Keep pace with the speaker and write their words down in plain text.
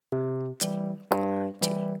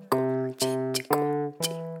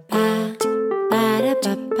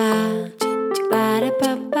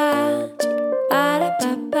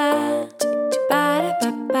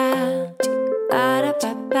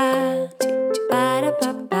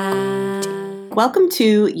Welcome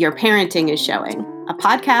to Your Parenting is Showing, a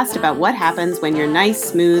podcast about what happens when your nice,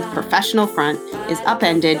 smooth, professional front is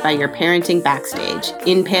upended by your parenting backstage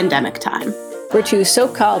in pandemic time. Where two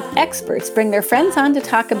so-called experts bring their friends on to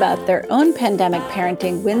talk about their own pandemic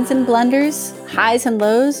parenting wins and blunders, highs and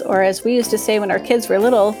lows, or as we used to say when our kids were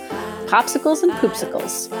little, popsicles and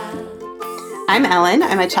poopsicles. I'm Ellen.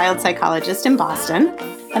 I'm a child psychologist in Boston.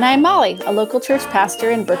 And I'm Molly, a local church pastor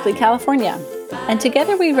in Berkeley, California. And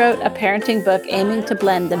together we wrote a parenting book aiming to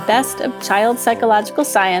blend the best of child psychological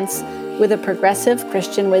science with a progressive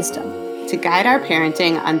Christian wisdom. To guide our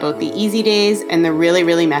parenting on both the easy days and the really,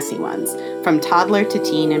 really messy ones, from toddler to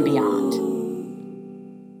teen and beyond.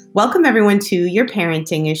 Welcome everyone to Your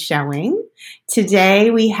Parenting is Showing.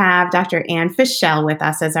 Today we have Dr. Fishel with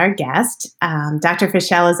us as our guest. Dr.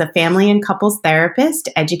 Fishel is a family and couples therapist,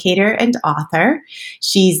 educator, and author.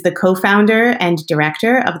 She's the co-founder and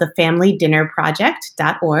director of the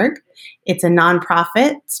FamilyDinnerProject.org. It's a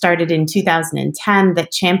nonprofit started in 2010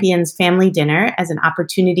 that champions family dinner as an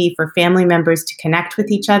opportunity for family members to connect with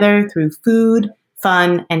each other through food,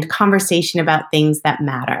 fun, and conversation about things that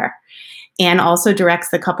matter. Anne also directs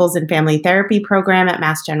the Couples and Family Therapy Program at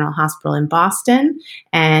Mass General Hospital in Boston.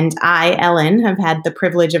 And I, Ellen, have had the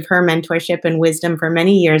privilege of her mentorship and wisdom for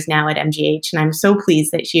many years now at MGH. And I'm so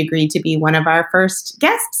pleased that she agreed to be one of our first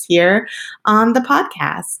guests here on the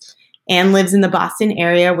podcast. Anne lives in the Boston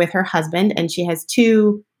area with her husband, and she has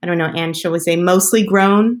two, I don't know, Anne, shall we say, mostly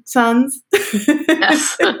grown sons?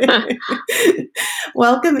 Yes.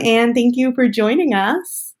 Welcome, Anne. Thank you for joining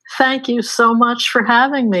us. Thank you so much for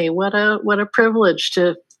having me. What a privilege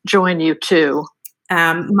to join you too.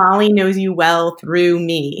 Molly knows you well through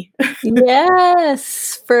me.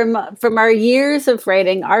 Yes, from our years of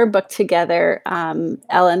writing our book together,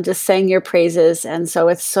 Ellen just sang your praises, and so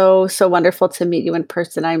it's so wonderful to meet you in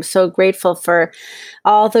person. I'm so grateful for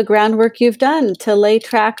all the groundwork you've done to lay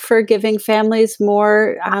track for giving families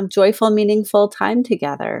more joyful, meaningful time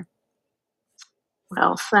together.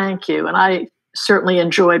 Well, thank you, and I certainly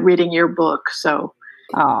enjoyed reading your book. So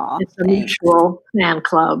it's a mutual fan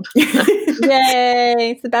club.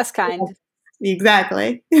 Yay! It's the best kind.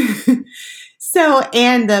 Exactly. So,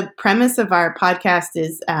 Anne, the premise of our podcast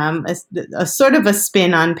is a sort of a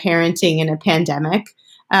spin on parenting in a pandemic.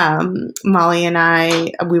 Molly and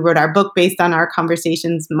we wrote our book based on our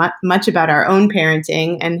conversations much about our own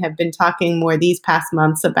parenting, and have been talking more these past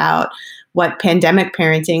months about what pandemic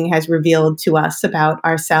parenting has revealed to us about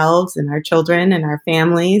ourselves and our children and our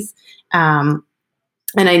families.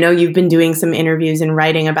 And I know you've been doing some interviews and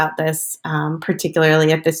writing about this,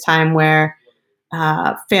 particularly at this time where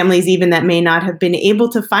families, even that may not have been able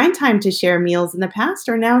to find time to share meals in the past,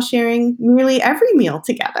 are now sharing nearly every meal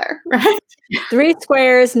together, right? 3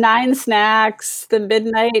 squares, 9 snacks, the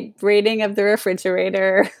midnight rating of the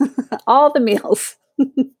refrigerator, all the meals.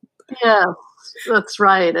 Yeah, that's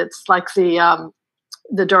right. It's like the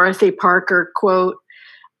Dorothy Parker quote,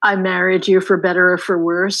 "I married you for better or for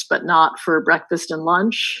worse, but not for breakfast and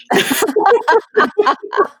lunch."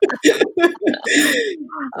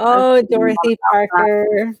 Oh, Dorothy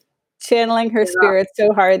Parker, channeling her spirit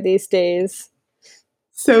so hard these days.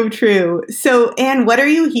 So true. So, Anne, what are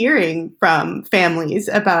you hearing from families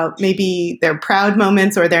about maybe their proud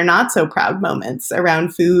moments or their not so proud moments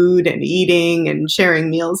around food and eating and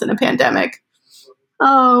sharing meals in a pandemic?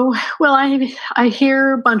 Oh, well, I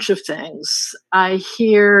hear a bunch of things. I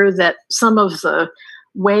hear that some of the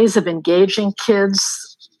ways of engaging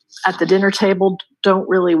kids at the dinner table don't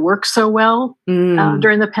really work so well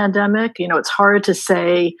during the pandemic. You know, it's hard to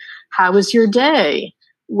say, "How was your day?"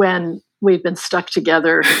 when we've been stuck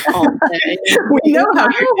together all day. We know how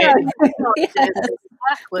your day is. Yes.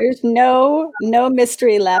 Exactly. There's no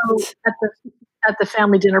mystery left. So at the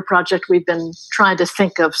Family Dinner Project, we've been trying to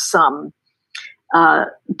think of some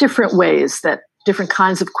different ways, that different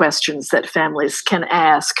kinds of questions that families can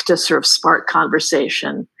ask to sort of spark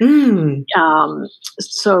conversation. One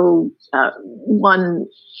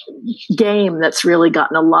game that's really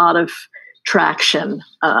gotten a lot of traction,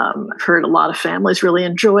 I've heard a lot of families really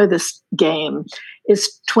enjoy this game,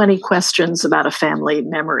 is 20 questions about a family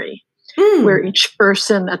memory, where each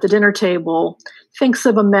person at the dinner table thinks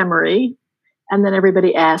of a memory, and then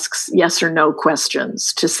everybody asks yes or no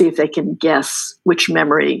questions to see if they can guess which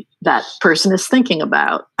memory that person is thinking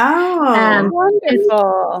about. Oh, and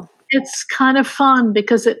wonderful. It's kind of fun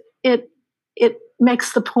because it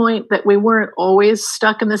makes the point that we weren't always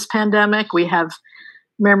stuck in this pandemic. We have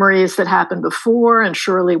memories that happened before, and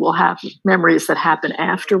surely we'll have memories that happen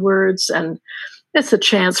afterwards. And it's a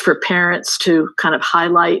chance for parents to kind of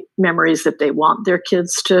highlight memories that they want their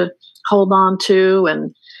kids to hold on to.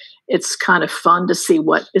 And it's kind of fun to see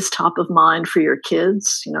what is top of mind for your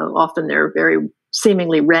kids. Often they're very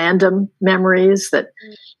seemingly random memories that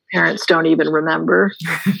parents don't even remember.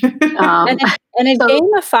 And it So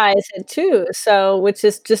gamifies it too, so which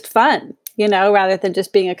is just fun, rather than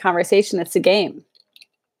just being a conversation, it's a game.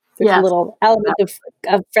 There's a yes, little element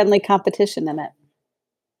of friendly competition in it.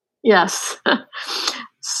 yes.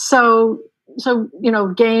 So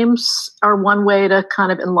games are one way to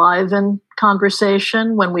kind of enliven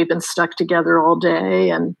conversation when we've been stuck together all day,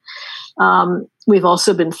 and we've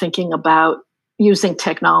also been thinking about using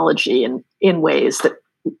technology in ways that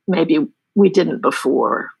maybe we didn't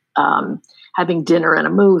before. Having dinner and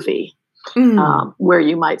a movie, where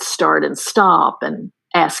you might start and stop and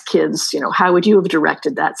ask kids, how would you have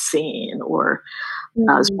directed that scene? Or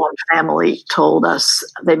as one family told us,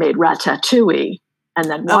 they made Ratatouille and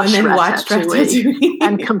then watched Ratatouille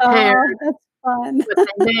and compared Oh, that's fun. what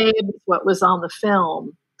they made with what was on the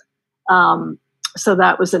film. So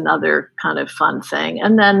that was another kind of fun thing.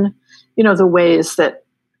 And then, the ways that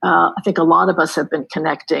I think a lot of us have been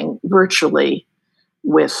connecting virtually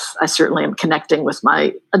I certainly am connecting with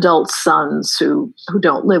my adult sons who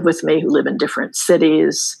don't live with me, who live in different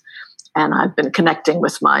cities. And I've been connecting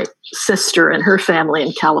with my sister and her family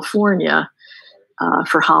in California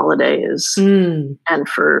for holidays and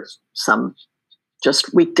for some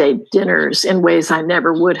just weekday dinners in ways I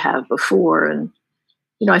never would have before. And,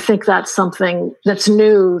 I think that's something that's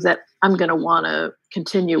new that I'm going to want to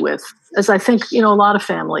continue with, as I think, a lot of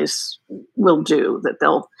families will do, that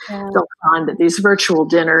they'll find that these virtual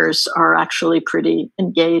dinners are actually pretty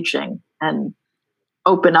engaging and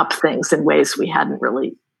open up things in ways we hadn't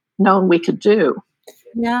really known we could do.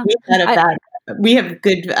 Yeah. We have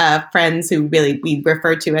good friends who we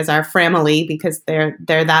refer to as our family because they're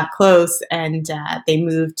that close, and they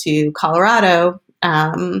moved to Colorado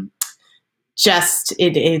just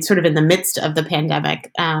it sort of in the midst of the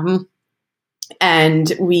pandemic.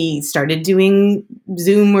 And we started doing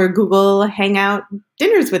Zoom or Google Hangout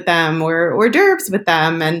dinners with them or hors d'oeuvres with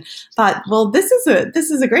them, and thought, well, this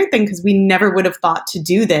is a great thing, because we never would have thought to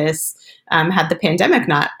do this had the pandemic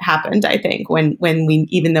not happened. I think when we,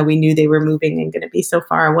 even though we knew they were moving and going to be so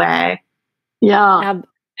far away. Yeah.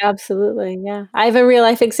 Absolutely, yeah. I have a real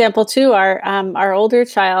life example too. Our older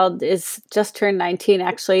child is just turned 19.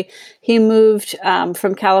 Actually, he moved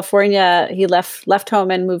from California. He left home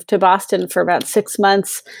and moved to Boston for about 6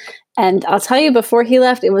 months. And I'll tell you, before he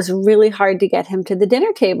left, it was really hard to get him to the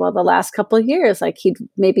dinner table the last couple of years. Like, he'd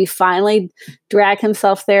maybe finally drag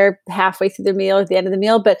himself there halfway through the meal, at the end of the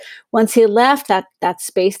meal. But once he left, that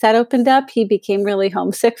space that opened up, he became really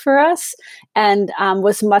homesick for us, and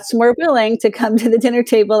was much more willing to come to the dinner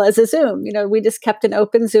table as a Zoom. We just kept an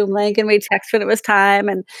open Zoom link, and we'd text when it was time.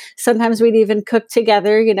 And sometimes we'd even cook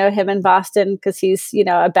together, him in Boston, because he's,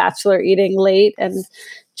 a bachelor eating late, and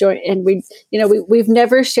and we've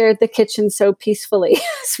never shared the kitchen so peacefully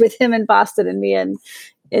as with him in Boston and me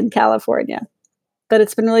in California. But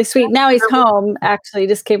it's been really sweet. Now he's home. Actually, he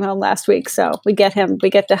just came home last week, so we get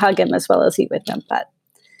to hug him as well as eat with him. But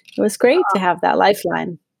it was great to have that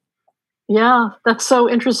lifeline. Yeah, that's so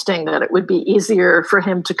interesting that it would be easier for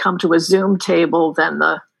him to come to a Zoom table than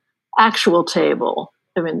the actual table.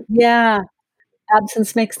 I mean, yeah,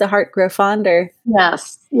 absence makes the heart grow fonder.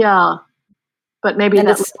 yes, yeah. But maybe And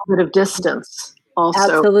that it's little bit of distance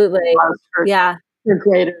also absolutely, allows for yeah.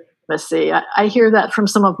 greater intimacy. I hear that from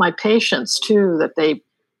some of my patients too, that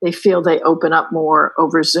they feel they open up more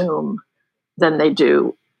over Zoom than they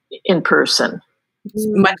do in person.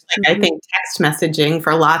 Much like I think text messaging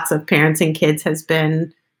for lots of parents and kids has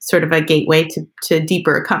been sort of a gateway to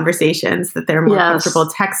deeper conversations, that they're more comfortable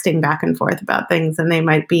texting back and forth about things than they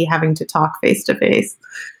might be having to talk face to face.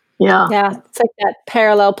 Yeah. Yeah, it's like that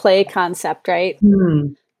parallel play concept, right?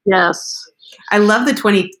 Yes. I love the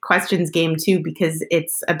 20 questions game too, because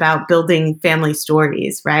it's about building family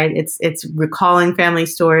stories, right? It's recalling family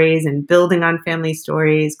stories and building on family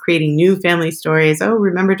stories, creating new family stories. Oh,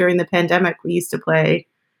 remember during the pandemic, we used to play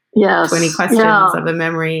 20 questions of a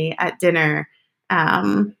memory at dinner.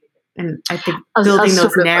 And I think building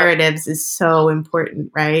those narratives is so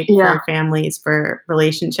important, right? Yeah. For families, for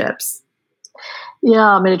relationships. Yeah,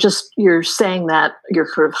 I mean, you're saying that, you're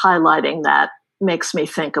sort of highlighting that, makes me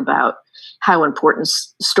think about how important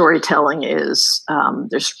storytelling is.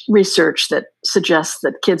 There's research that suggests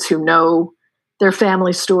that kids who know their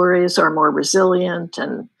family stories are more resilient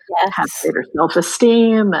and have greater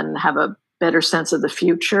self-esteem and have a better sense of the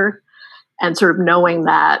future. And sort of knowing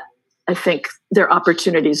that, I think there are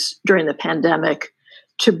opportunities during the pandemic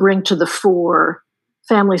to bring to the fore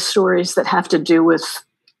family stories that have to do with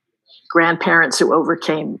grandparents who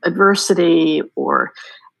overcame adversity, or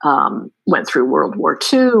went through World War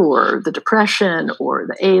II or the Depression or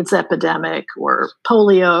the AIDS epidemic or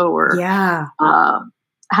polio or Yeah.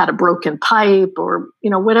 had a broken pipe or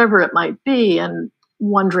whatever it might be, and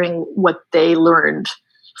wondering what they learned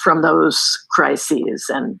from those crises,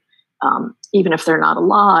 and even if they're not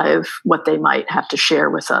alive, what they might have to share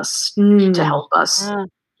with us to help us Yeah.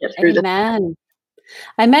 get through this. Amen.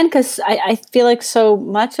 Amen. Because I feel like so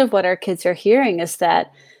much of what our kids are hearing is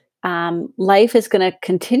that life is going to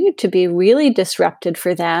continue to be really disrupted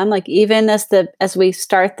for them. Like even as we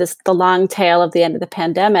start the long tail of the end of the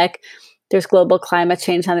pandemic, there's global climate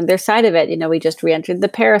change on the other side of it. We just re-entered the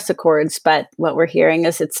Paris Accords, but what we're hearing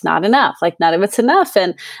is it's not enough. Like none of it's enough.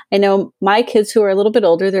 And I know my kids who are a little bit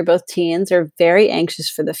older, they're both teens, are very anxious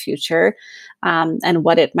for the future, and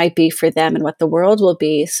what it might be for them and what the world will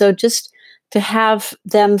be. So just to have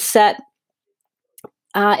them set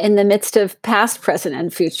in the midst of past, present,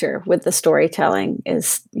 and future with the storytelling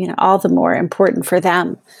is, all the more important for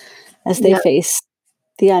them as they Yeah, face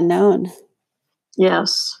the unknown.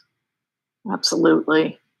 yes,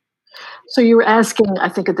 absolutely. So you were asking, I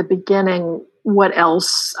think, at the beginning, what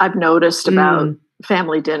else I've noticed about Mm.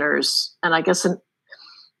 family dinners, and I guess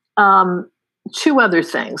um, two other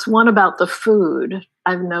things. One about the food.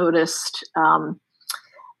 I've noticed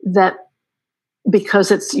that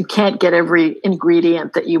because you can't get every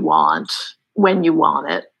ingredient that you want when you want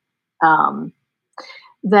it. Um,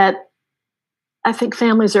 that I think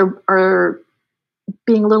families are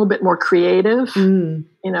being a little bit more creative. Mm.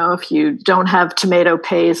 If you don't have tomato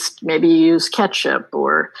paste, maybe you use ketchup,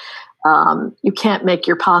 or you can't make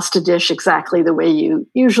your pasta dish exactly the way you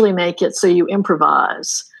usually make it, so you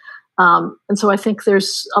improvise. And so I think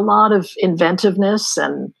there's a lot of inventiveness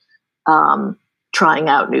and trying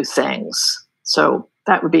out new things. So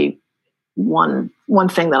that would be one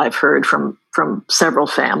thing that I've heard from several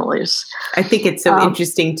families. I think it's so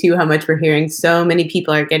interesting too how much we're hearing so many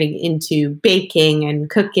people are getting into baking and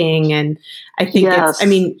cooking, and I think Yes.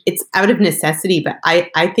 it's out of necessity, but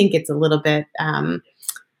I think it's a little bit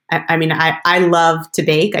I love to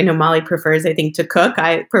bake. I know Molly prefers, I think, to cook.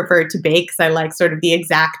 I prefer to bake because I like sort of the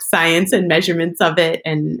exact science and measurements of it.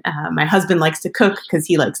 And my husband likes to cook because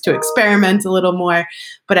he likes to experiment a little more.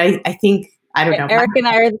 But I think, I don't know. Eric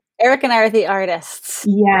and I are the artists.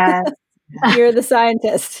 Yes. You're the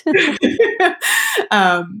scientist.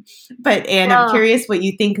 But Anne, I'm curious what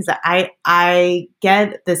you think, because I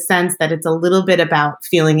get the sense that it's a little bit about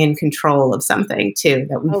feeling in control of something too,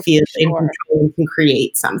 that we feel in sure. control and can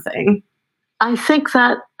create something. I think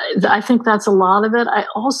that's a lot of it. I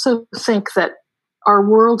also think that our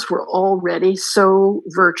worlds were already so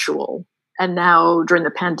virtual, and now during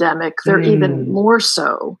the pandemic, they're even more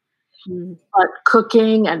so. But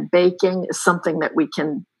cooking and baking is something that we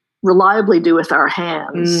can reliably do with our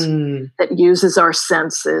hands, that uses our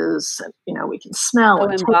senses. We can smell So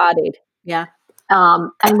and taste, embodied. Yeah.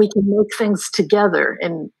 and we can make things together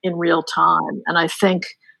in real time. And I think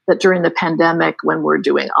that during the pandemic, when we're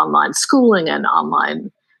doing online schooling and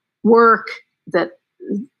online work, that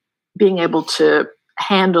being able to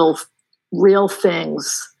handle real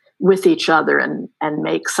things with each other and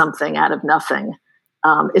make something out of nothing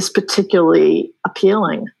is particularly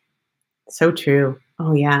appealing. So true.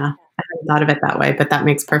 Oh, yeah. I hadn't thought of it that way, but that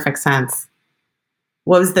makes perfect sense.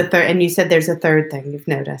 What was the third? And you said there's a third thing you've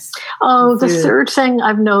noticed. Oh, the third thing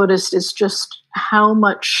I've noticed is just how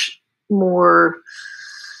much more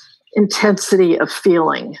intensity of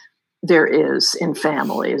feeling there is in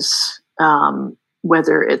families,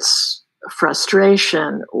 whether it's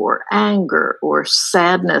frustration or anger or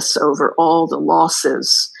sadness over all the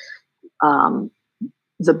losses.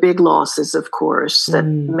 The big losses, of course, that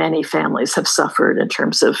many families have suffered in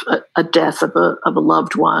terms of a death of a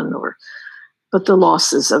loved one, but the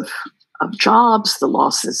losses of jobs, the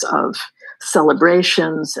losses of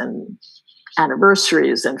celebrations and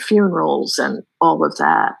anniversaries and funerals and all of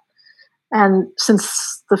that. And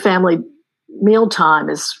since the family mealtime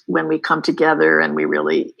is when we come together and we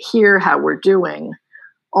really hear how we're doing,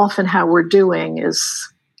 often how we're doing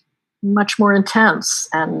is much more intense.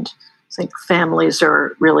 And I think families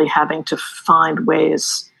are really having to find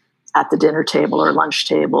ways at the dinner table or lunch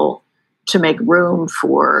table to make room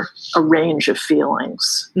for a range of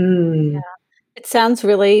feelings. Yeah. It sounds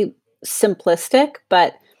really simplistic,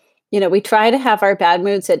 but we try to have our bad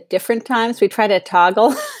moods at different times. We try to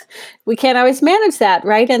toggle. We can't always manage that,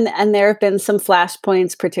 right? And there have been some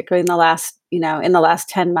flashpoints, particularly in the last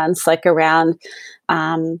 10 months, like around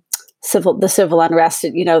the civil unrest,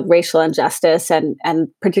 racial injustice, and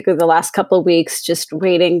particularly the last couple of weeks, just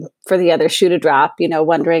waiting for the other shoe to drop,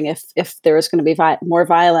 wondering if there was going to be more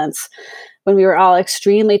violence. when we were all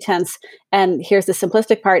extremely tense. And here's the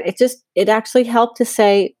simplistic part. It actually helped to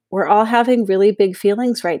say, we're all having really big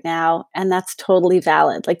feelings right now. And that's totally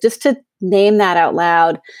valid. Like just to name that out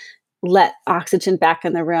loud, let oxygen back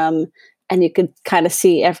in the room, and you could kind of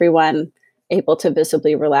see everyone able to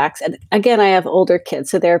visibly relax. And again, I have older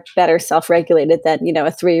kids, so they're better self-regulated than,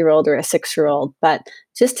 a 3-year-old or a 6-year-old. But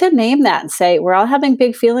just to name that and say, we're all having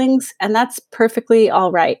big feelings, and that's perfectly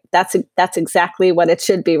all right. That's exactly what it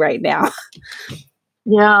should be right now.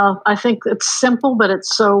 Yeah, I think it's simple, but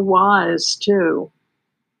it's so wise too.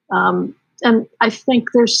 And I think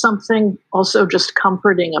there's something also just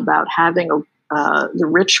comforting about having the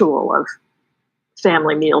ritual of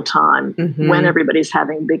family mealtime when everybody's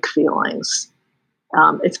having big feelings.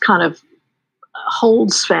 It's kind of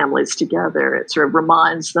holds families together. It sort of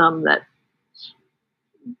reminds them that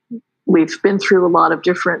we've been through a lot of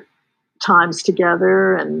different times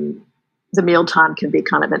together, and the mealtime can be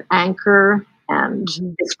kind of an anchor, and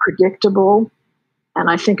it's predictable. And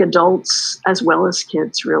I think adults as well as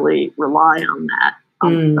kids really rely on that,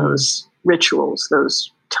 on those rituals,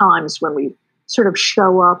 those times when we sort of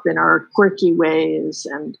show up in our quirky ways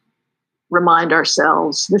and remind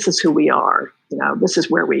ourselves this is who we are. This is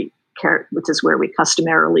where we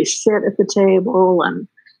customarily sit at the table,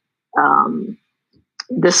 and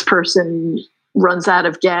this person runs out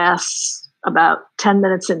of gas about 10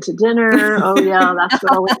 minutes into dinner. Oh yeah, that's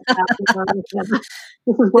what always happens.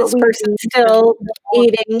 This is what this person's still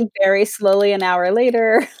eating very slowly an hour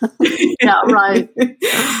later. Yeah, right.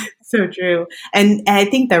 So true. And I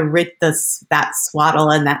think that swaddle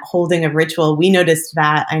and that holding of ritual, we noticed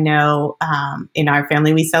that. I know in our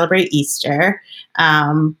family we celebrate Easter,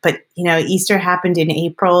 but Easter happened in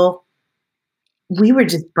April. We were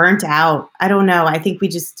just burnt out. I don't know. I think we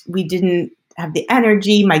didn't have the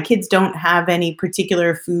energy. My kids don't have any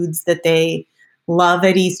particular foods that they love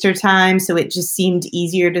at Easter time, so it just seemed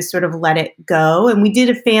easier to sort of let it go. And we did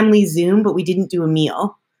a family Zoom, but we didn't do a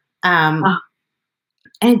meal. And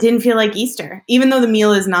it didn't feel like Easter, even though the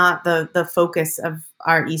meal is not the focus of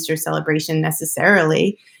our Easter celebration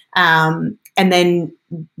necessarily. And then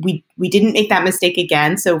we didn't make that mistake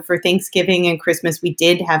again. So for Thanksgiving and Christmas, we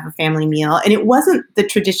did have a family meal, and it wasn't the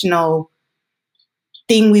traditional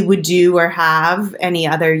thing we would do or have any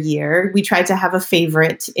other year. We tried to have a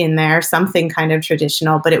favorite in there, something kind of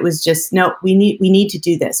traditional, but it was just, no, we need to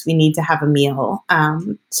do this. We need to have a meal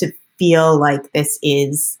to feel like this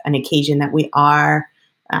is an occasion that we are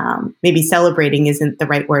maybe celebrating isn't the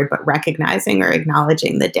right word, but recognizing or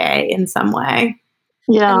acknowledging the day in some way.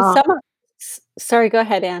 Yeah. Sorry, go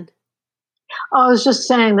ahead, Anne. I was just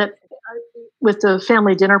saying that with the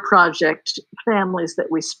family dinner project, families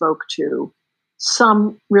that we spoke to,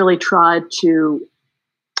 some really tried to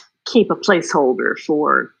keep a placeholder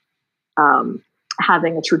for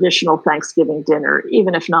having a traditional Thanksgiving dinner,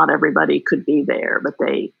 even if not everybody could be there, but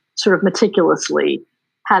they sort of meticulously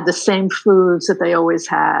had the same foods that they always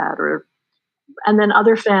had. And then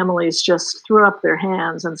other families just threw up their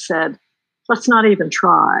hands and said, let's not even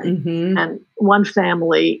try. And one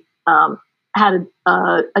family had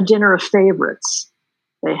a dinner of favorites.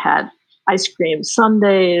 They had ice cream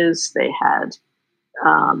sundaes. They had,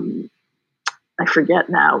 I forget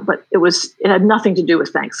now, but it had nothing to do with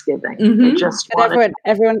Thanksgiving. They just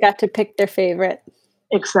everyone got to pick their favorite.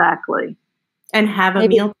 Exactly. And have a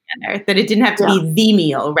meal together. That it didn't have to be the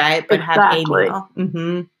meal, right? But exactly. have a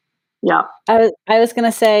meal. Yeah. I was going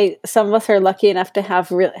to say, some of us are lucky enough to have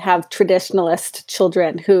traditionalist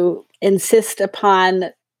children who insist upon,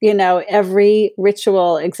 every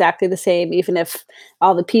ritual exactly the same, even if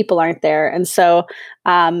all the people aren't there. And so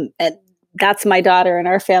that's my daughter in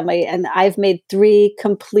our family. And I've made 3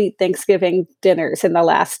 complete Thanksgiving dinners in the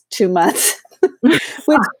last 2 months,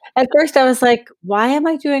 which at first I was like, why am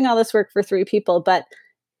I doing all this work for 3 people? But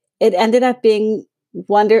it ended up being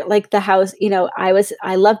like the house,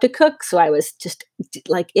 I love to cook. So I was just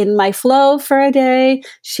like in my flow for a day.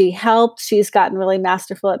 She helped. She's gotten really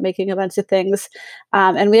masterful at making a bunch of things.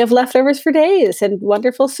 And we have leftovers for days and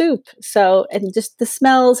wonderful soup. So, and just the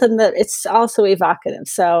smells it's also evocative.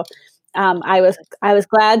 So I was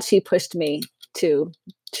glad she pushed me to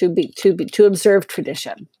observe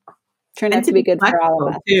tradition. Turned out to be good for all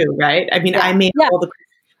of us too, right? I mean, I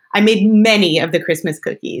made many of the Christmas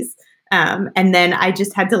cookies. And then I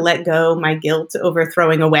just had to let go my guilt over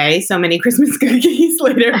throwing away so many Christmas cookies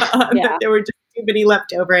later on. That there were just too many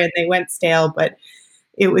left over and they went stale, but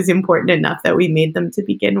it was important enough that we made them to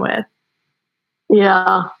begin with.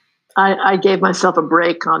 Yeah. I gave myself a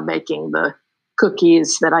break on making the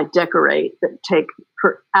cookies that I decorate that take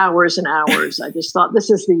for hours and hours. I just thought, this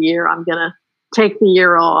is the year I'm going to take the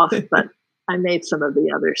year off, but I made some of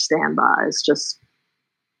the other standbys just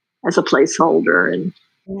as a placeholder. And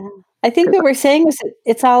Yeah. I think what we're saying is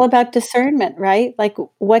it's all about discernment, right? Like,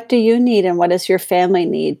 what do you need and what does your family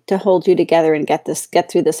need to hold you together and get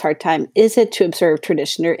through this hard time? Is it to observe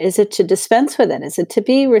tradition, or is it to dispense with it? Is it to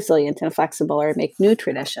be resilient and flexible, or make new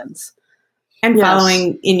traditions? And Yes.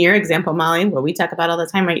 following in your example, Molly, what we talk about all the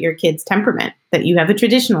time, right? Your kid's temperament, that you have a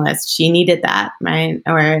traditionalist. She needed that, right?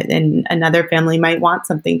 Or and another family might want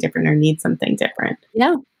something different or need something different.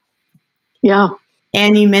 Yeah. Yeah.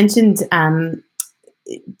 And you mentioned I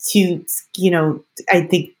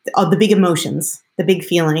think all the big emotions, the big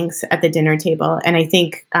feelings at the dinner table. And I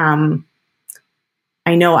think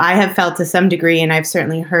I know I have felt to some degree, and I've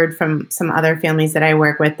certainly heard from some other families that I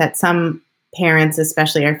work with, that some parents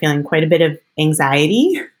especially are feeling quite a bit of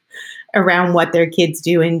anxiety around what their kids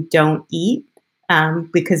do and don't eat,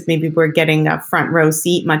 because maybe we're getting a front row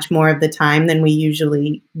seat much more of the time than we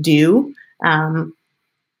usually do.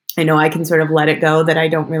 I know I can sort of let it go that I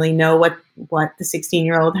don't really know what the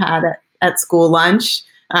 16-year-old had at school lunch,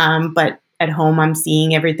 but at home I'm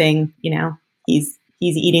seeing everything. He's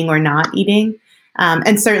eating or not eating,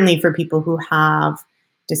 and certainly for people who have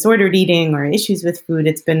disordered eating or issues with food,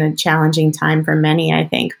 it's been a challenging time for many, I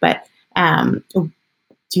think. But do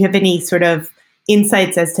you have any sort of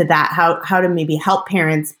insights as to that? How to maybe help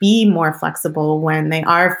parents be more flexible when they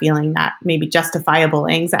are feeling that maybe justifiable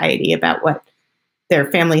anxiety about what their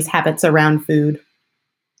family's habits around food?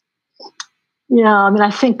 Yeah. I mean,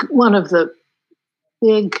 I think one of the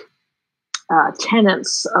big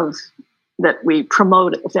tenets of that we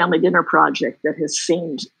promote at the Family Dinner Project that has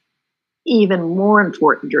seemed even more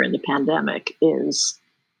important during the pandemic is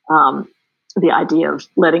the idea of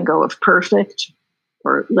letting go of perfect,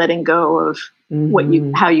 or letting go of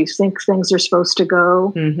how you think things are supposed to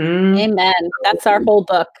go. Mm-hmm. Amen. That's our whole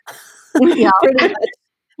book. Yeah. Pretty much.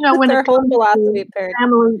 When Our it whole comes philosophy, to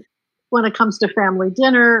family, when it comes to family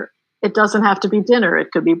dinner, it doesn't have to be dinner.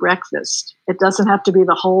 It could be breakfast. It doesn't have to be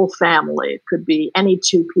the whole family. It could be any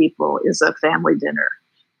two people is a family dinner.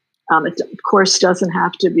 It, of course, doesn't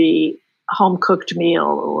have to be a home cooked meal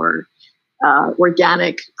or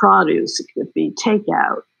organic produce. It could be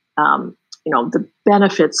takeout. The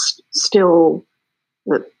benefits still,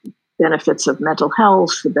 the benefits of mental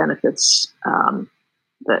health, the benefits,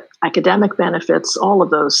 the academic benefits, all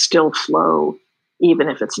of those still flow, even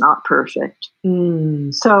if it's not perfect.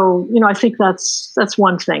 So, I think that's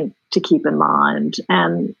one thing to keep in mind.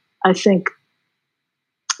 And I think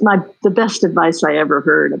the best advice I ever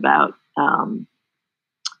heard about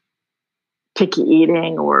picky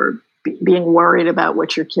eating or being worried about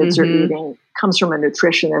what your kids are eating comes from a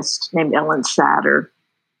nutritionist named Ellen Satter,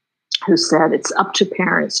 who said it's up to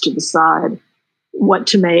parents to decide what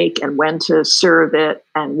to make and when to serve it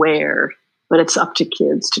and where, but it's up to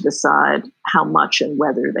kids to decide how much and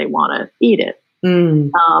whether they want to eat it.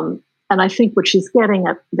 And I think what she's getting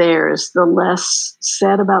at there is the less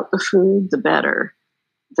said about the food, the better.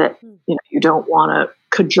 That you don't want to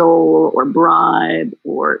cajole or bribe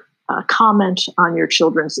or comment on your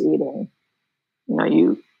children's eating.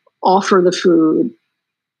 You offer the food,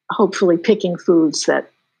 hopefully picking foods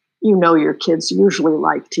that your kids usually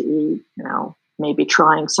like to eat. Maybe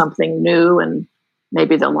trying something new, and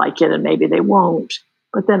maybe they'll like it and maybe they won't.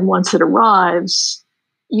 But then once it arrives,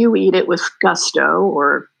 you eat it with gusto,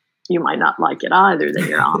 or you might not like it either, then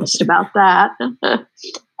you're honest about that.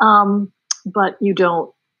 But you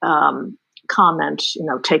don't comment,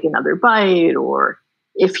 take another bite, or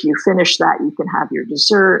if you finish that, you can have your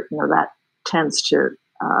dessert. That tends to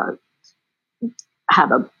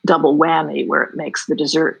have a double whammy where it makes the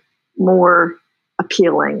dessert more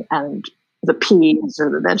appealing and the peas or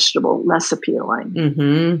the vegetable less appealing.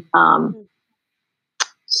 And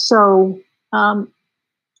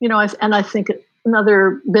I think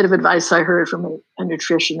another bit of advice I heard from a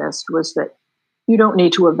nutritionist was that you don't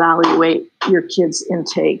need to evaluate your kids'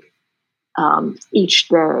 intake each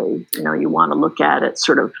day. You want to look at it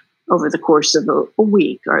sort of over the course of a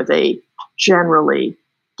week. Are they generally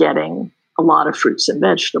getting a lot of fruits and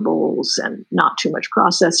vegetables and not too much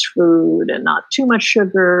processed food and not too much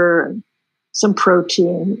sugar and some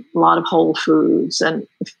protein, a lot of whole foods? And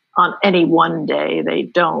if on any one day they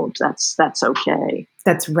don't, that's okay.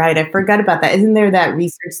 That's right. I forgot about that. Isn't there that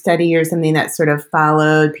research study or something that sort of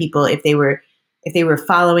followed people if they were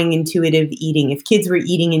following intuitive eating, if kids were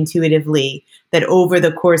eating intuitively, that over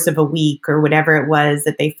the course of a week or whatever it was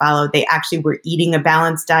that they followed, they actually were eating a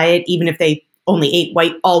balanced diet, even if they only ate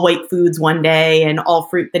all white foods one day and all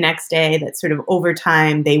fruit the next day, that sort of over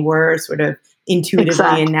time they were sort of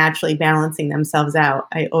intuitively and naturally balancing themselves out.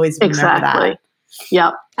 I always remember that.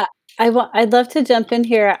 Yeah. I'd love to jump in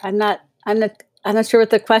here. I'm not I'm not sure what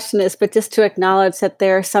the question is, but just to acknowledge that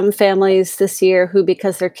there are some families this year who,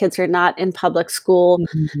 because their kids are not in public school,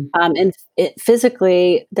 Mhm. and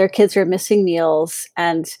physically, their kids are missing meals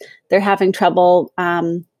and they're having trouble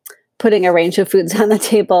putting a range of foods on the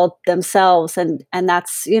table themselves, and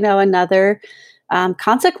that's another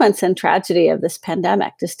consequence and tragedy of this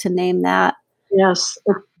pandemic. Just to name that. Yes,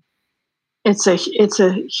 it's a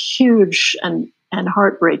huge and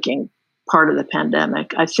heartbreaking part of the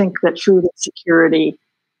pandemic. I think that food insecurity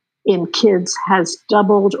in kids has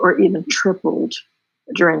doubled or even tripled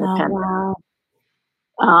during the Oh pandemic. wow.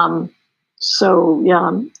 Um, so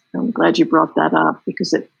yeah, I'm glad you brought that up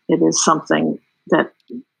because it is something that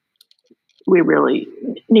we really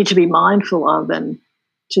need to be mindful of and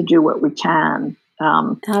to do what we can.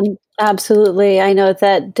 Absolutely. I know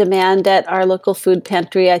that demand at our local food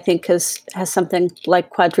pantry, I think, has something like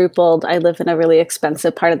quadrupled. I live in a really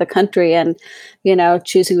expensive part of the country, and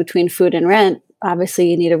choosing between food and rent. Obviously,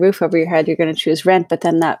 you need a roof over your head. You're going to choose rent, but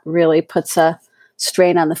then that really puts a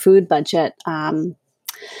strain on the food budget. And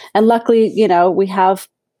luckily, we have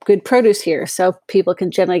good produce here, so people can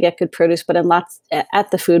generally get good produce. But in lots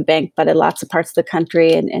at the food bank, but in lots of parts of the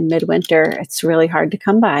country, in midwinter, it's really hard to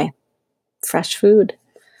come by fresh food.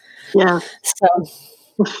 Yeah, So,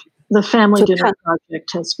 the Family so Dinner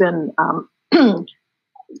Project has been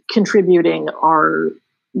contributing our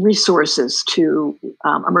resources to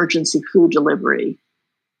emergency food delivery.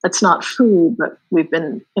 That's not food, but we've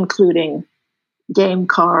been including game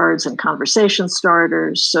cards and conversation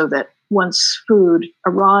starters so that once food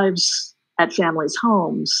arrives at families'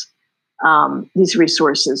 homes, these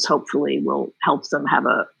resources hopefully will help them have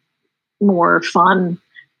a more fun,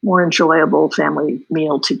 more enjoyable family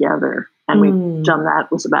meal together. And we've done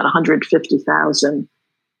that with about 150,000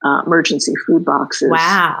 emergency food boxes.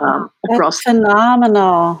 Wow. That's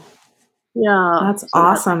phenomenal. Yeah. That's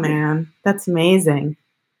awesome, man. That's amazing.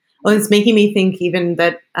 Well, it's making me think even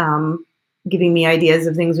that giving me ideas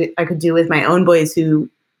of things I could do with my own boys who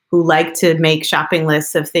like to make shopping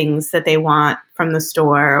lists of things that they want from the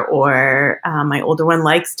store, or my older one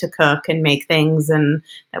likes to cook and make things, and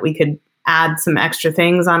that we could add some extra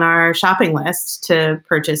things on our shopping list to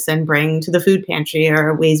purchase and bring to the food pantry,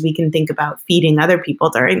 or ways we can think about feeding other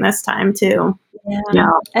people during this time too.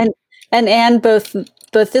 Yeah. And both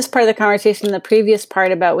this part of the conversation and the previous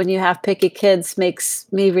part about when you have picky kids makes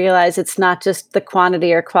me realize it's not just the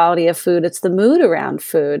quantity or quality of food, it's the mood around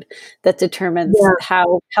food that determines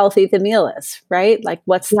how healthy the meal is, right? Like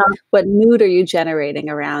what mood are you generating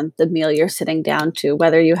around the meal you're sitting down to,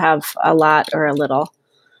 whether you have a lot or a little.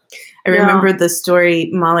 I remember the story,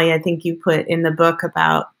 Molly, I think you put in the book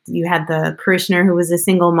about you had the parishioner who was a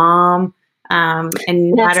single mom, and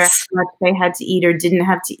no matter how much they had to eat or didn't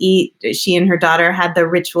have to eat, she and her daughter had the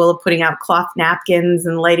ritual of putting out cloth napkins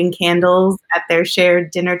and lighting candles at their shared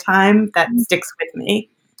dinner time. That sticks with me.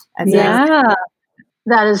 That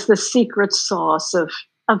is the secret sauce of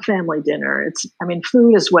family dinner.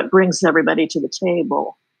 Food is what brings everybody to the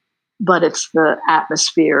table, but it's the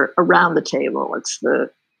atmosphere around the table. It's the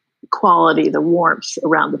quality, the warmth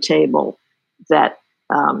around the table that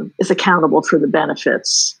is accountable for the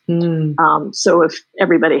benefits. So if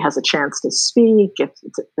everybody has a chance to speak, if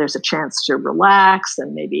there's a chance to relax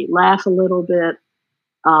and maybe laugh a little bit,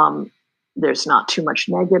 there's not too much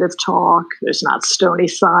negative talk, there's not stony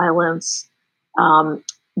silence.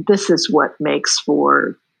 This is what makes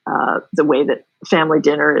for the way that family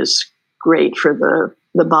dinner is great for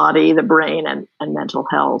the body, the brain, and mental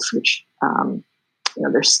health, which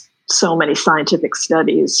there's so many scientific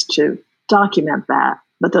studies to document that,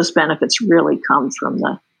 but those benefits really come from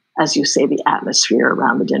as you say, the atmosphere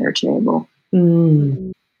around the dinner table.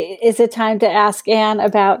 Is it time to ask Anne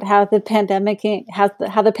about how the pandemic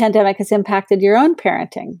has impacted your own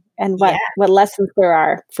parenting and what lessons there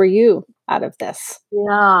are for you out of this?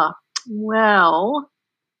 Yeah. Well,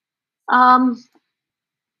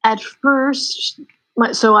 at first,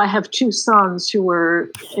 so I have two sons who were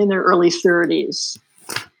in their early 30s,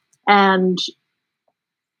 and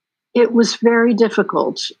it was very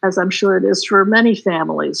difficult, as I'm sure it is for many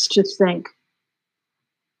families, to think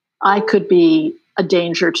I could be a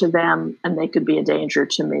danger to them and they could be a danger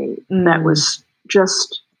to me. That was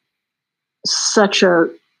just such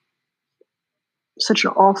an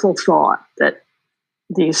awful thought, that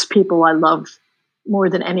these people I love more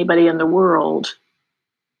than anybody in the world,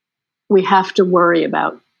 we have to worry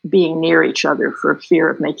about being near each other for fear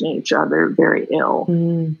of making each other very ill.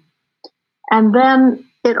 And then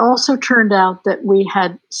it also turned out that we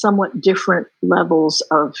had somewhat different levels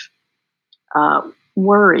of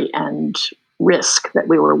worry and risk that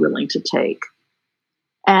we were willing to take.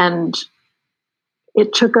 And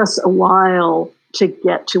it took us a while to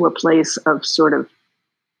get to a place of sort of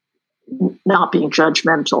not being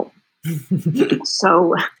judgmental.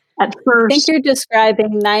 So at I think first, you're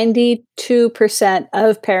describing 92%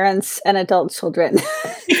 of parents and adult children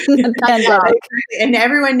in the pandemic. And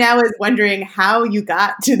everyone now is wondering how you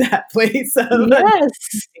got to that place of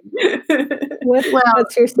Yes.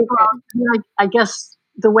 What's your secret? I guess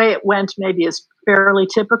the way it went maybe is fairly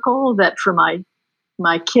typical. That for my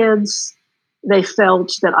kids, they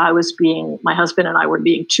felt that my husband and I were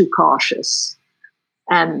being too cautious,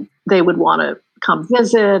 and they would want to come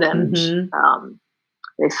visit, and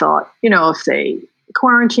they thought, if they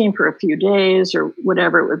quarantine for a few days or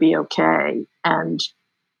whatever, it would be okay. And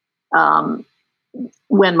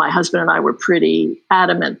when my husband and I were pretty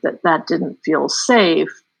adamant that that didn't feel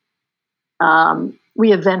safe,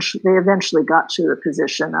 they eventually got to the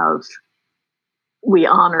position of, we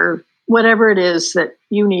honor whatever it is that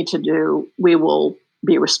you need to do, we will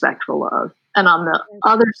be respectful of. And on the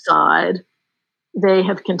other side, they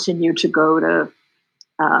have continued to go to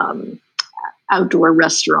outdoor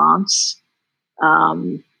restaurants,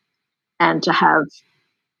 and to have,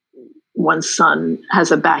 one son has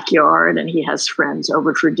a backyard and he has friends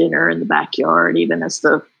over for dinner in the backyard, even as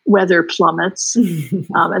the weather plummets.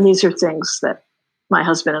 And these are things that my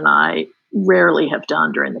husband and I rarely have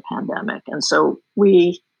done during the pandemic. And so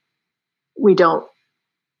we don't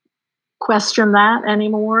question that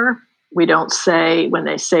anymore. We don't say, when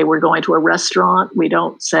they say we're going to a restaurant, we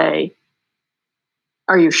don't say,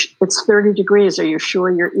 it's 30 degrees. Are you sure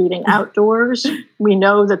you're eating outdoors? We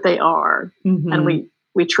know that they are, and we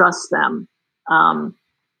trust them.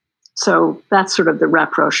 So that's sort of the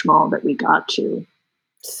rapprochement that we got to.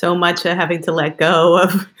 So much of having to let go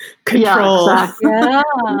of control. Yeah, exactly.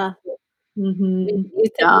 Yeah.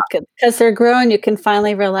 Because they're grown, you can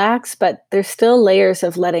finally relax, but there's still layers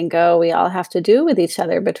of letting go we all have to do with each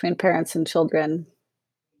other between parents and children.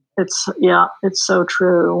 It's so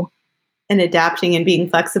true. And adapting and being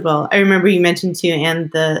flexible. I remember you mentioned too, and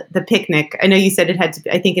the picnic. I know you said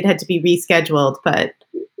I think it had to be rescheduled, but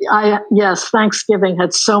yes, Thanksgiving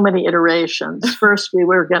had so many iterations. First, we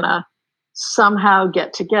were gonna somehow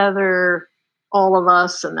get together, all of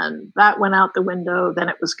us, and then that went out the window. Then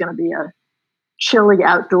it was going to be a chilly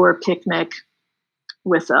outdoor picnic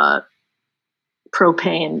with a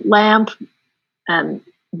propane lamp, and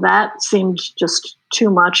that seemed just too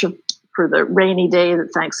much for the rainy day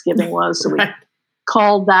that Thanksgiving was. So we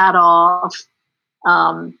called that off.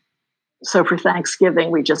 So for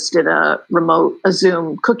Thanksgiving, we just did a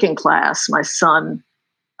Zoom cooking class. My son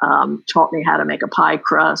taught me how to make a pie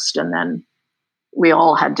crust, and then we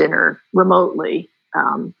all had dinner remotely.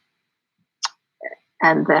 And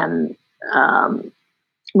then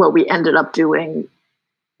what we ended up doing,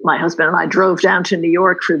 my husband and I drove down to New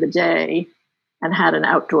York for the day and had an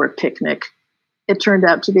outdoor picnic. It turned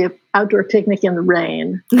out to be an outdoor picnic in the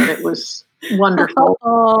rain, but it was wonderful.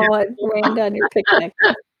 It rained on your picnic.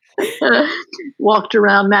 Walked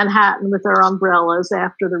around Manhattan with our umbrellas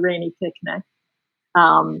after the rainy picnic.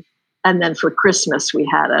 And then for Christmas, we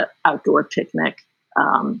had an outdoor picnic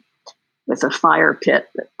with a fire pit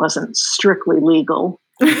that wasn't strictly legal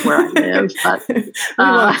where I live. But we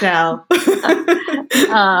won't tell.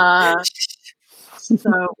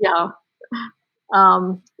 So,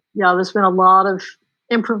 there's been a lot of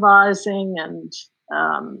improvising and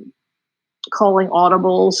calling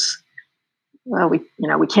audibles. Well, we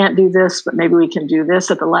can't do this, but maybe we can do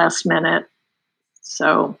this at the last minute.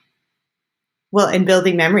 So, well, and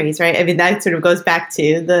building memories, right? I mean, that sort of goes back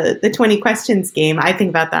to the 20 questions game. I think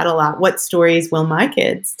about that a lot. What stories will my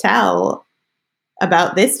kids tell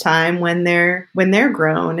about this time when they're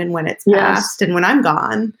grown and when it's past and when I'm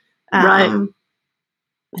gone? Right.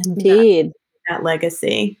 Indeed. That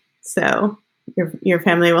legacy. So your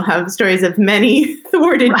family will have stories of many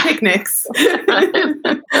thwarted picnics.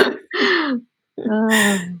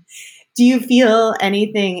 Do you feel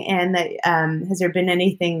anything, and that has there been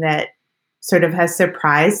anything that sort of has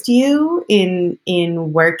surprised you in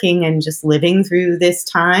working and just living through this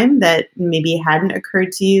time that maybe hadn't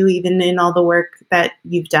occurred to you even in all the work that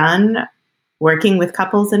you've done working with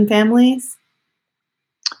couples and families?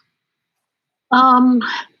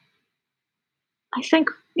 I think,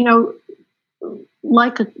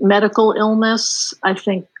 like a medical illness, I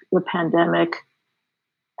think the pandemic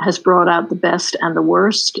has brought out the best and the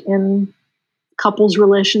worst in couples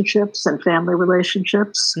relationships and family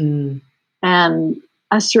relationships. And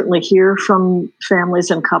I certainly hear from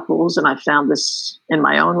families and couples, and I found this in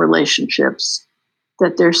my own relationships,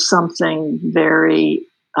 that there's something very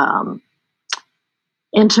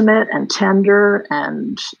intimate and tender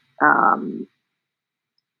and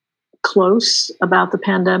close about the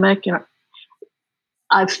pandemic.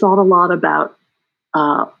 I've thought a lot about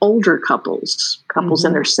older couples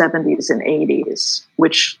in their 70s and 80s,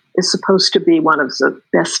 which is supposed to be one of the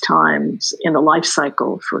best times in the life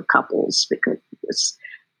cycle for couples because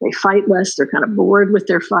they fight less. They're kind of bored with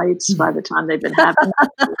their fights by the time they've been having.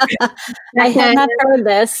 I have not heard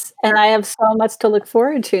this, and I have so much to look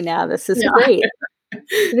forward to now. This is great.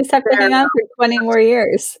 You just have to hang on for 20 more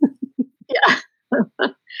years. Yeah.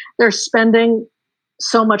 They're spending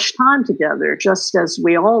so much time together, just as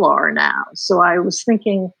we all are now. So I was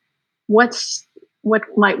thinking, what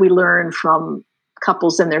might we learn from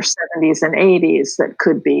couples in their 70s and 80s that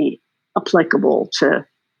could be applicable to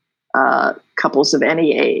couples of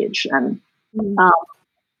any age? And, I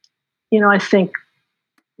think,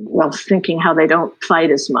 thinking how they don't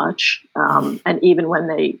fight as much. And even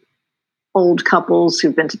when old couples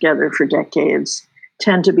who've been together for decades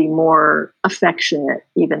tend to be more affectionate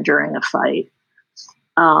even during a fight.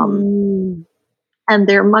 And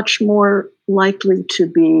they're much more likely to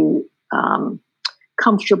be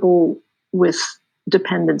comfortable with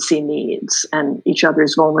dependency needs and each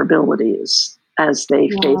other's vulnerabilities as they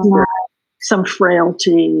face some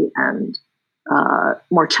frailty and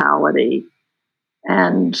mortality.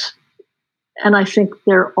 And I think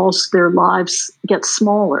their lives get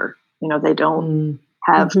smaller. They don't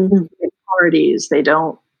have big parties.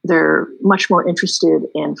 They're much more interested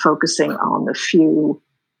in focusing on the few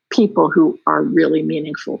people who are really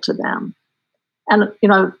meaningful to them. And,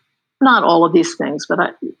 not all of these things,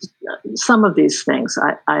 but some of these things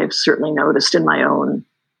I've certainly noticed in my own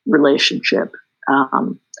relationship,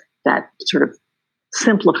 that sort of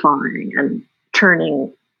simplifying and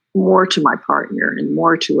turning more to my partner and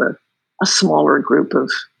more to a smaller group of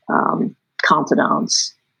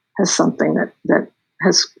confidants has something that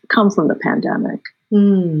has come from the pandemic.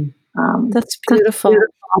 That's beautiful.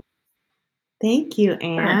 Thank you,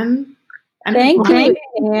 Anne. Thank you,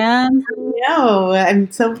 Anne. No,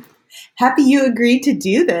 I'm so happy you agreed to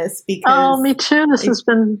do this because me too. This has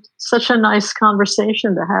been such a nice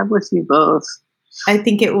conversation to have with you both. I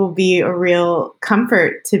think it will be a real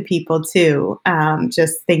comfort to people too.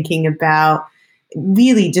 Just thinking about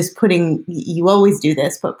really just you always do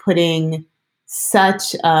this, but putting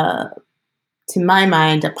such to my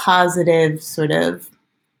mind, a positive sort of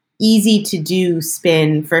easy to do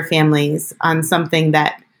spin for families on something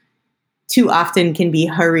that too often can be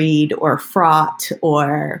hurried or fraught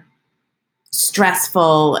or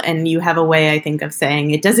stressful. And you have a way, I think, of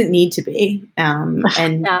saying it doesn't need to be. And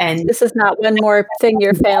this is not one more thing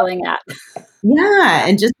you're failing at. Yeah.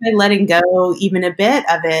 And just by letting go even a bit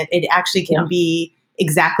of it, it actually can be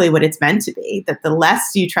exactly what it's meant to be, that the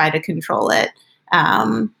less you try to control it,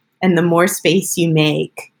 and the more space you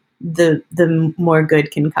make, the more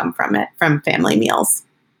good can come from it, from family meals.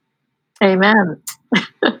 Amen.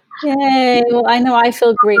 Yay. Well, I know I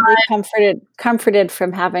feel greatly comforted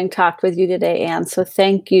from having talked with you today, Anne. So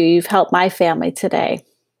thank you. You've helped my family today.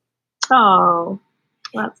 Oh,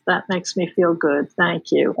 that makes me feel good.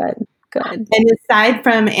 Thank you. Good. And aside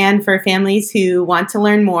from Anne, for families who want to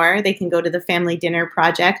learn more, they can go to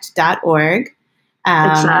thefamilydinnerproject.org.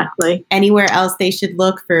 Exactly. Anywhere else they should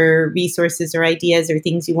look for resources or ideas or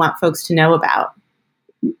things you want folks to know about?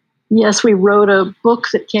 Yes, we wrote a book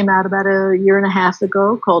that came out about a year and a half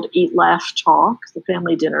ago called Eat, Laugh, Talk, the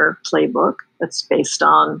Family Dinner Playbook. That's based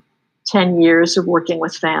on 10 years of working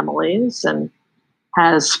with families and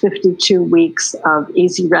has 52 weeks of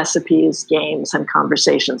easy recipes, games, and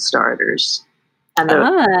conversation starters.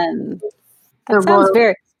 And sounds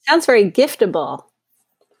very giftable.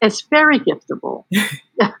 It's very giftable.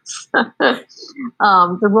 Yes. The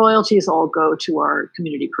royalties all go to our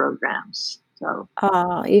community programs. So,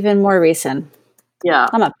 even more reason. Yeah.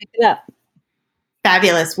 I'm going to pick it up.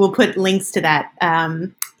 Fabulous. We'll put links to that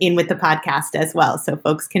in with the podcast as well, so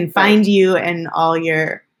folks can find you and all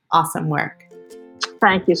your awesome work.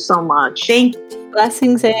 Thank you so much.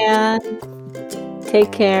 Blessings, Anne.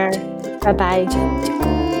 Take care. Bye-bye.